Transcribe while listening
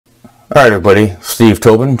All right, everybody. Steve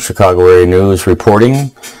Tobin, Chicago Area News,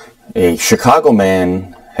 reporting. A Chicago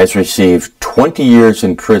man has received 20 years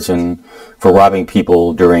in prison for robbing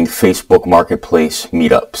people during Facebook Marketplace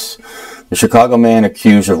meetups. The Chicago man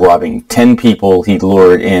accused of robbing 10 people he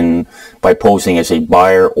lured in by posing as a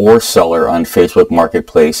buyer or seller on Facebook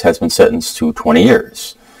Marketplace has been sentenced to 20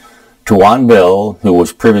 years. Tobin, who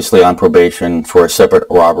was previously on probation for a separate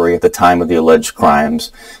robbery at the time of the alleged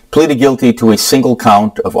crimes, pleaded guilty to a single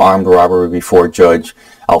count of armed robbery before Judge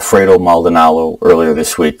Alfredo Maldonado earlier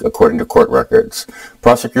this week, according to court records.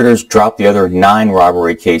 Prosecutors dropped the other 9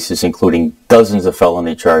 robbery cases, including dozens of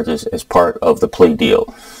felony charges, as part of the plea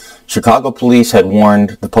deal. Chicago police had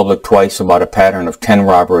warned the public twice about a pattern of 10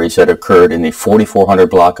 robberies that occurred in the 4400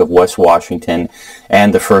 block of West Washington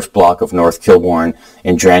and the first block of North Kilbourne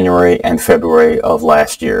in January and February of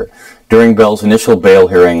last year. During Bell's initial bail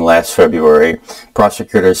hearing last February,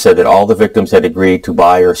 prosecutors said that all the victims had agreed to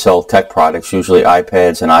buy or sell tech products, usually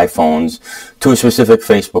iPads and iPhones, to a specific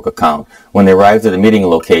Facebook account. When they arrived at the meeting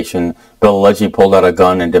location, Bell allegedly pulled out a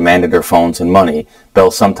gun and demanded their phones and money. Bell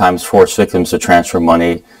sometimes forced victims to transfer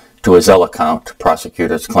money to a Zelle account,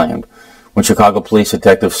 prosecutors claimed. When Chicago police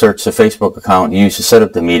detectives searched the Facebook account used to set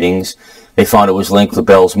up the meetings, they found it was linked to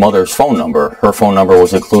Bell's mother's phone number. Her phone number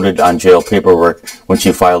was included on jail paperwork when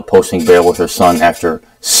she filed posting bail with her son after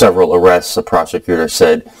several arrests, the prosecutor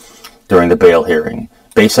said during the bail hearing.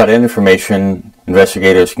 Based on that information,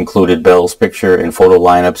 investigators concluded Bell's picture and photo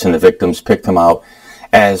lineups and the victims picked him out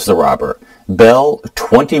as the robber. Bell,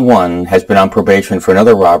 21, has been on probation for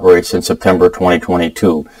another robbery since September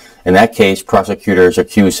 2022. In that case, prosecutors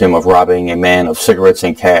accused him of robbing a man of cigarettes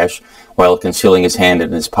and cash while concealing his hand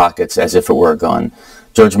in his pockets as if it were a gun.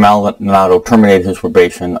 Judge Maldonado terminated his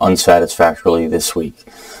probation unsatisfactorily this week.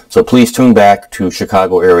 So please tune back to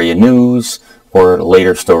Chicago Area News for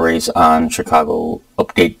later stories on Chicago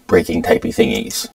update breaking typey thingies.